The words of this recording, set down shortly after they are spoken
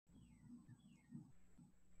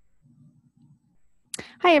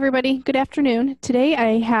Hi, everybody. Good afternoon. Today,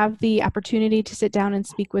 I have the opportunity to sit down and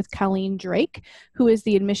speak with Colleen Drake, who is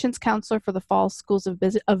the admissions counselor for the Fall Schools of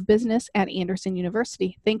Business at Anderson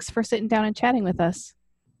University. Thanks for sitting down and chatting with us.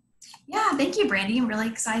 Yeah, thank you, Brandy. I'm really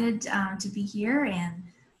excited to be here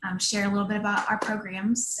and share a little bit about our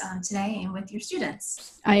programs today and with your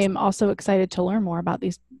students. I am also excited to learn more about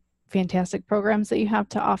these fantastic programs that you have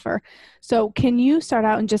to offer. So, can you start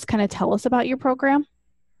out and just kind of tell us about your program?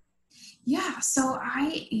 Yeah, so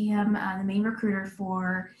I am the main recruiter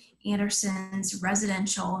for Anderson's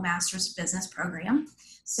residential master's of business program.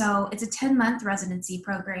 So it's a 10-month residency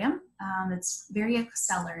program. It's very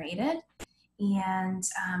accelerated, and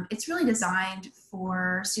it's really designed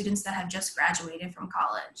for students that have just graduated from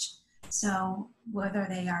college. So whether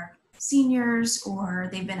they are seniors or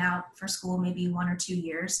they've been out for school maybe 1 or 2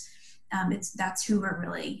 years, that's who we're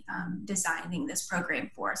really designing this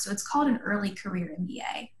program for. So it's called an early career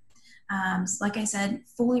MBA. So like I said,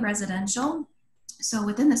 fully residential. So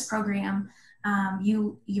within this program,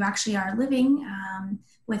 you actually are living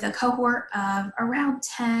with a cohort of around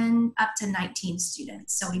 10 up to 19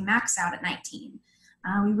 students. So we max out at 19.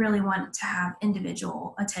 We really want to have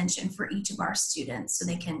individual attention for each of our students so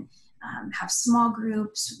they can have small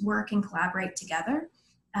groups, work and collaborate together,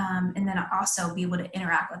 and then also be able to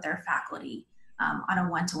interact with their faculty on a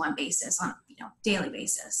one-to-one basis, on daily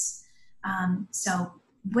basis. So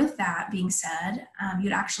with that being said,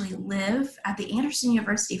 you'd actually live at the Anderson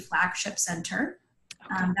University Flagship Center.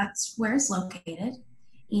 That's where it's located.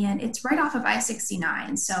 And it's right off of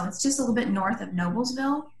I-69. So it's just a little bit north of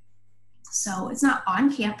Noblesville. So it's not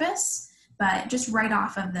on campus, but just right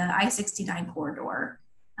off of the I-69 corridor.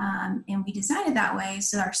 And we designed it that way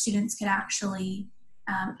so our students could actually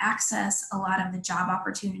access a lot of the job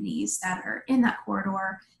opportunities that are in that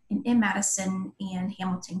corridor in Madison and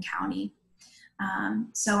Hamilton County.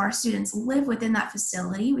 So our students live within that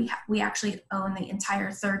facility. We actually own the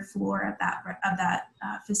entire third floor of that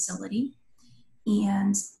facility,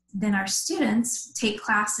 and then our students take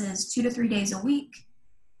classes 2 to 3 days a week,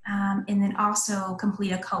 and then also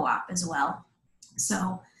complete a co-op as well.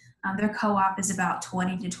 So their co-op is about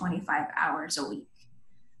 20 to 25 hours a week.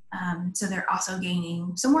 So they're also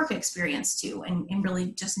gaining some work experience too, and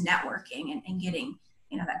really just networking and getting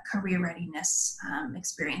that career readiness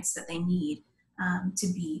experience that they need. To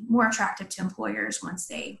be more attractive to employers once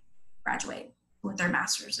they graduate with their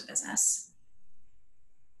master's of business.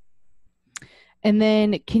 And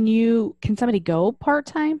then can somebody go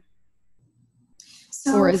part-time?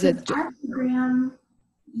 So or is for it our program,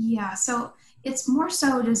 yeah, so it's more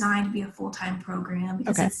so designed to be a full-time program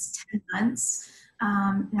because it's 10 months.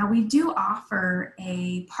 Now we do offer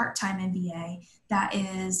a part-time MBA that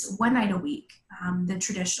is 1 night a week, the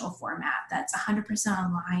traditional format that's 100%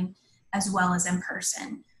 online as well as in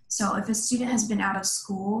person. So if a student has been out of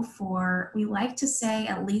school for, we like to say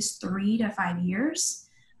at least 3 to 5 years,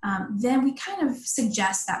 then we kind of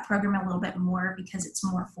suggest that program a little bit more because it's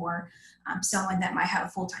more for someone that might have a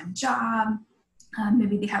full-time job,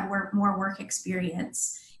 maybe they have more work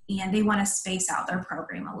experience, and they want to space out their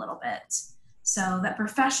program a little bit. So that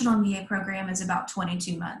professional MBA program is about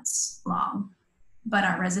 22 months long, but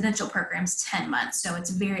our residential program is 10 months, so it's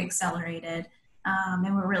very accelerated.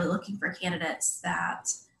 And we're really looking for candidates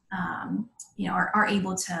that are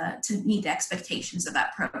able to meet the expectations of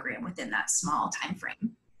that program within that small time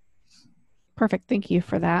frame. Perfect. Thank you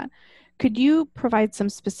for that. Could you provide some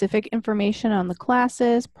specific information on the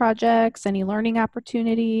classes, projects, any learning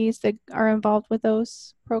opportunities that are involved with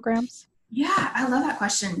those programs? Yeah, I love that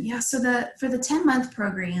question. Yeah, so for the 10-month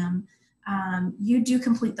program, you do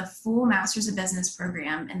complete the full Master's of Business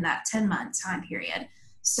program in that 10-month time period.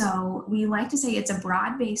 So we like to say it's a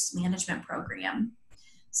broad-based management program.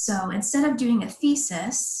 So instead of doing a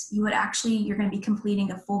thesis, you're going to be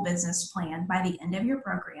completing a full business plan by the end of your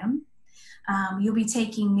program. You'll be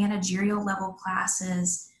taking managerial level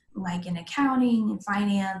classes like in accounting and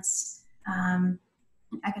finance,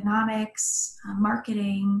 economics,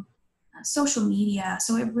 marketing, social media.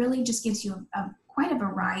 So it really just gives you quite a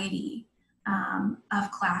variety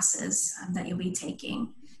of classes that you'll be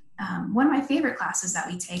taking. One of my favorite classes that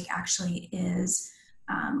we take actually is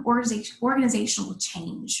organizational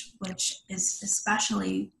change, which is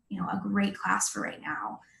especially a great class for right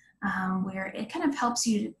now, where it kind of helps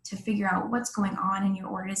you to figure out what's going on in your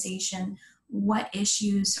organization, what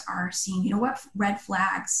issues are seen, what red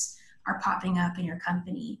flags are popping up in your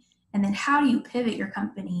company, and then how do you pivot your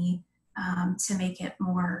company to make it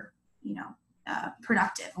more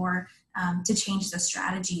productive or to change the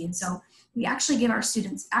strategy. And so we actually give our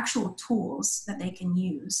students actual tools that they can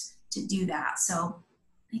use to do that. So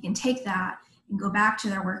they can take that and go back to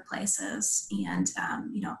their workplaces and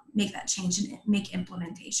make that change and make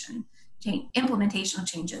implementational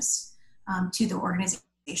changes to the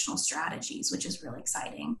organizational strategies, which is really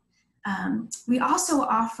exciting. We also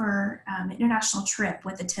offer an international trip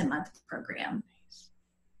with a 10-month program.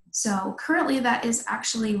 So currently that is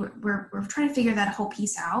actually, we're trying to figure that whole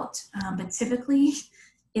piece out, but typically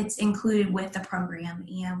it's included with the program,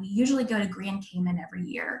 and we usually go to Grand Cayman every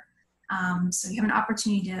year. So you have an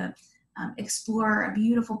opportunity to explore a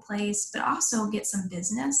beautiful place, but also get some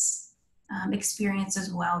business experience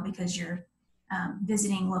as well, because you're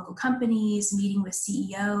visiting local companies, meeting with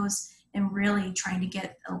CEOs, and really trying to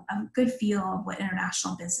get a good feel of what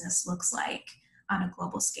international business looks like on a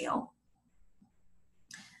global scale.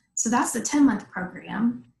 So that's the 10-month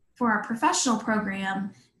program. For our professional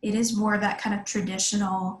program, it is more of that kind of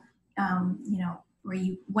traditional, where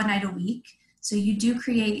you one night a week. So you do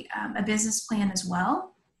create a business plan as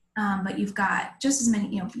well, but you've got just as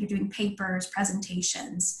many, you're doing papers,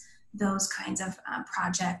 presentations, those kinds of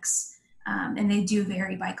projects, and they do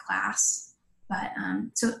vary by class. But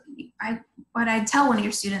what I tell one of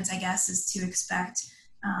your students, I guess, is to expect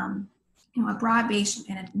a broad-based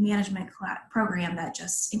management program that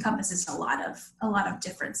just encompasses a lot of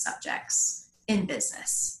different subjects in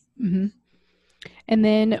business. Mm-hmm. And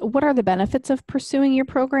then what are the benefits of pursuing your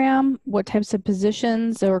program? What types of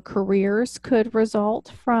positions or careers could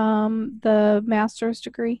result from the master's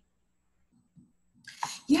degree?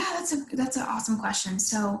 Yeah, that's an awesome question.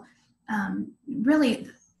 So really,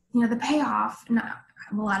 the payoff,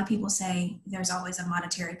 a lot of people say there's always a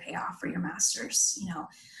monetary payoff for your master's,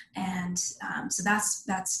 and so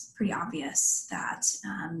that's pretty obvious that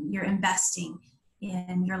you're investing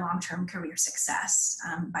in your long-term career success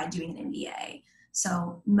by doing an MBA.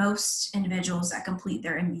 So most individuals that complete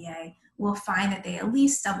their MBA will find that they at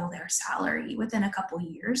least double their salary within a couple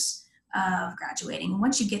years of graduating.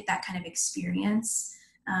 Once you get that kind of experience,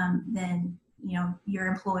 then your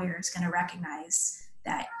employer is going to recognize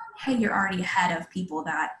that, hey, you're already ahead of people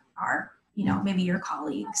that are maybe your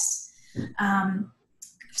colleagues.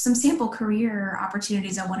 Some sample career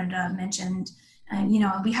opportunities I wanted to mention.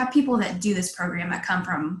 We have people that do this program that come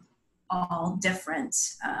from all different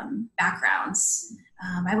backgrounds.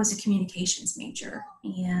 I was a communications major,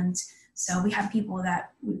 and so we have people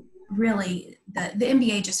that really, the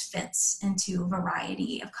MBA just fits into a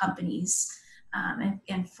variety of companies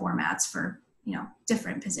and formats for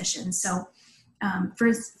different positions. So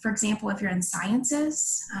for example, if you're in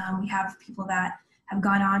sciences, we have people that have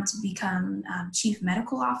gone on to become chief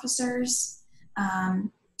medical officers,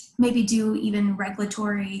 maybe do even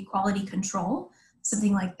regulatory quality control,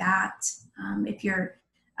 something like that. If you're,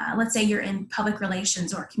 let's say you're in public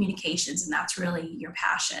relations or communications and that's really your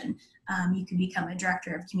passion, you can become a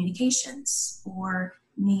director of communications or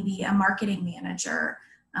maybe a marketing manager.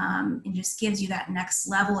 It just gives you that next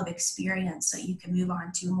level of experience so you can move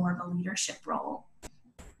on to more of a leadership role.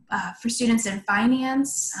 For students in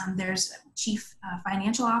finance, there's a chief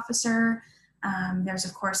financial officer. There's,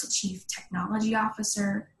 of course, a chief technology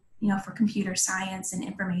officer, for computer science and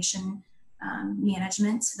information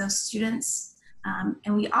management, those students.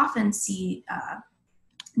 And we often see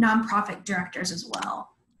nonprofit directors as well,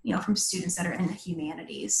 from students that are in the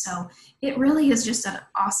humanities. So it really is just an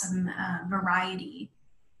awesome variety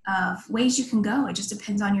of ways you can go. It just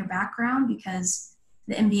depends on your background, because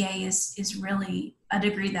the MBA is really a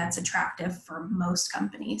degree that's attractive for most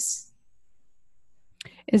companies.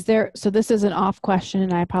 So this is an off question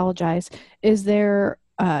and I apologize.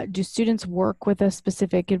 Do students work with a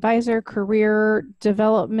specific advisor, career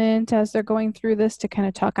development as they're going through this to kind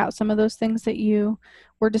of talk out some of those things that you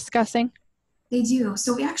were discussing? They do.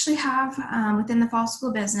 So we actually have within the Fall School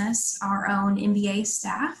of Business our own MBA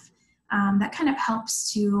staff that kind of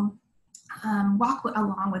helps to walk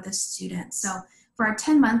along with the students. So for our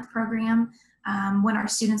 10-month program, when our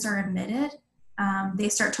students are admitted, they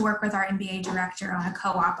start to work with our MBA director on a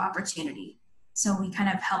co-op opportunity. So we kind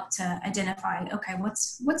of help to identify, okay,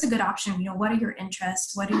 what's a good option? What are your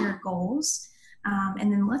interests? What are your goals?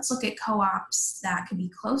 And then let's look at co-ops that could be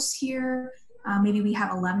close here. Maybe we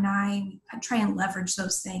have alumni. We try and leverage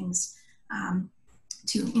those things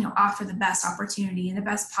to offer the best opportunity and the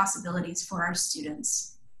best possibilities for our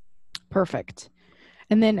students. Perfect.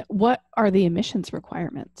 And then what are the admissions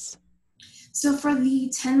requirements? So for the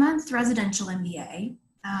 10-month residential MBA,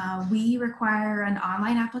 we require an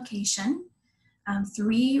online application,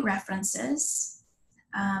 3 references.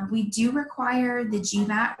 We do require the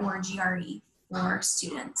GMAT or GRE for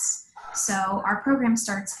students. So our program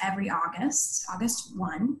starts every August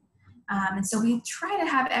 1. And so we try to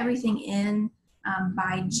have everything in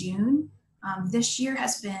by June. This year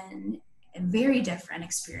has been a very different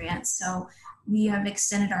experience. So we have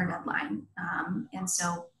extended our deadline. And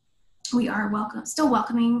so we are still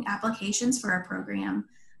welcoming applications for our program.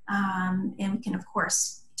 And we can, of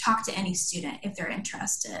course, talk to any student if they're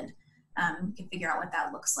interested. We can figure out what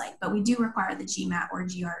that looks like. But we do require the GMAT or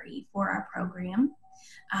GRE for our program.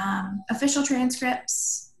 Official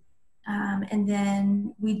transcripts, and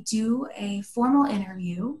then we do a formal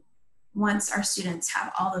interview once our students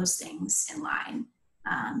have all those things in line.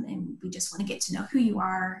 And we just want to get to know who you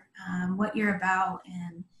are, what you're about,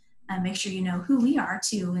 and make sure you know who we are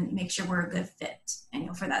too, and make sure we're a good fit,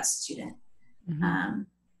 for that student. Mm-hmm.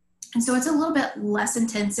 And so it's a little bit less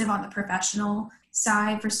intensive on the professional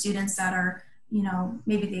side for students that are,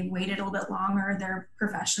 maybe they've waited a little bit longer, they're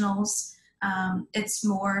professionals. It's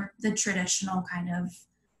more the traditional kind of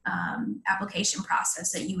application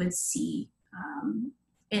process that you would see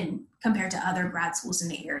in compared to other grad schools in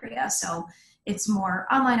the area. So it's more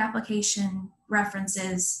online application,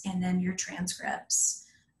 references, and then your transcripts.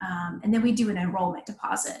 And then we do an enrollment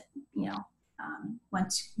deposit,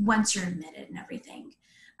 once you're admitted and everything.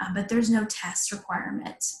 But there's no test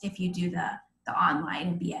requirement if you do the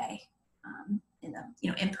online MBA, in the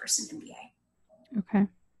in-person MBA. Okay.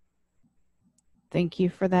 Thank you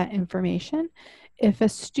for that information. If a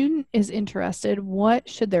student is interested, what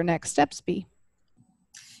should their next steps be?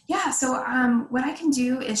 Yeah, so what I can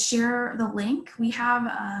do is share the link. We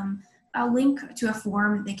have a link to a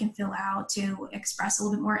form that they can fill out to express a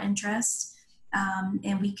little bit more interest.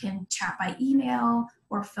 And we can chat by email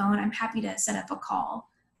or phone. I'm happy to set up a call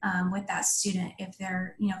with that student if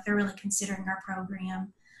they're really considering our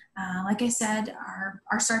program. Like I said,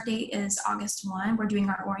 our start date is August 1. We're doing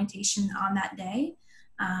our orientation on that day.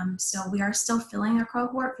 So we are still filling a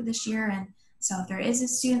cohort for this year. And so if there is a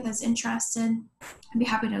student that's interested, I'd be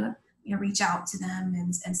happy to reach out to them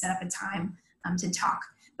and set up a time to talk.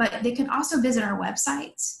 But they can also visit our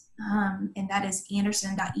website, and that is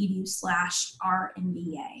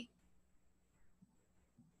anderson.edu/RMBA.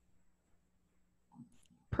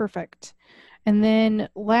 Perfect. And then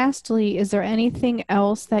lastly, is there anything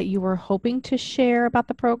else that you were hoping to share about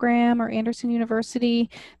the program or Anderson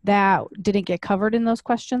University that didn't get covered in those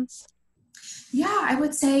questions? Yeah, I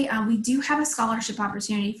would say we do have a scholarship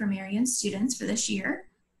opportunity for Marion students for this year,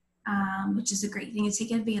 which is a great thing to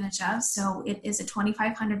take advantage of. So it is a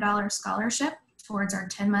 $2,500 scholarship towards our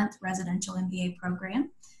 10-month residential MBA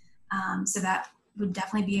program. So that would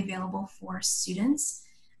definitely be available for students.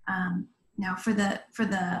 Now for the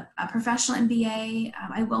professional MBA,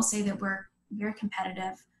 I will say that we're very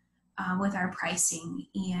competitive with our pricing,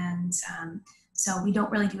 and so we don't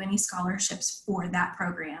really do any scholarships for that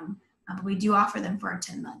program, but we do offer them for our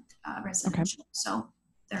 10-month residential. Okay. So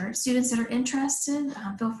there are students that are interested,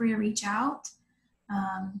 feel free to reach out.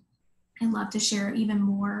 I'd love to share even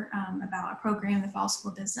more about our program, the Fall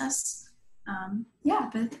School of Business.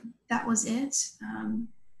 But that was it.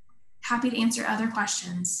 Happy to answer other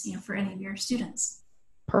questions, for any of your students.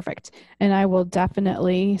 Perfect. And I will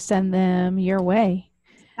definitely send them your way.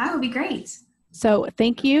 That would be great. So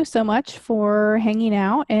thank you so much for hanging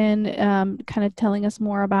out and kind of telling us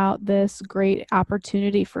more about this great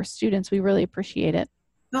opportunity for students. We really appreciate it.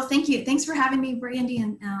 Well, thank you. Thanks for having me, Brandy,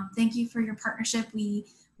 and thank you for your partnership. We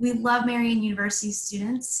love Marion University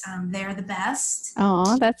students. They're the best.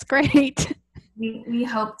 Oh, that's great. We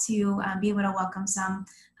hope to be able to welcome some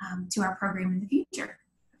to our program in the future.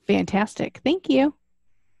 Fantastic. Thank you.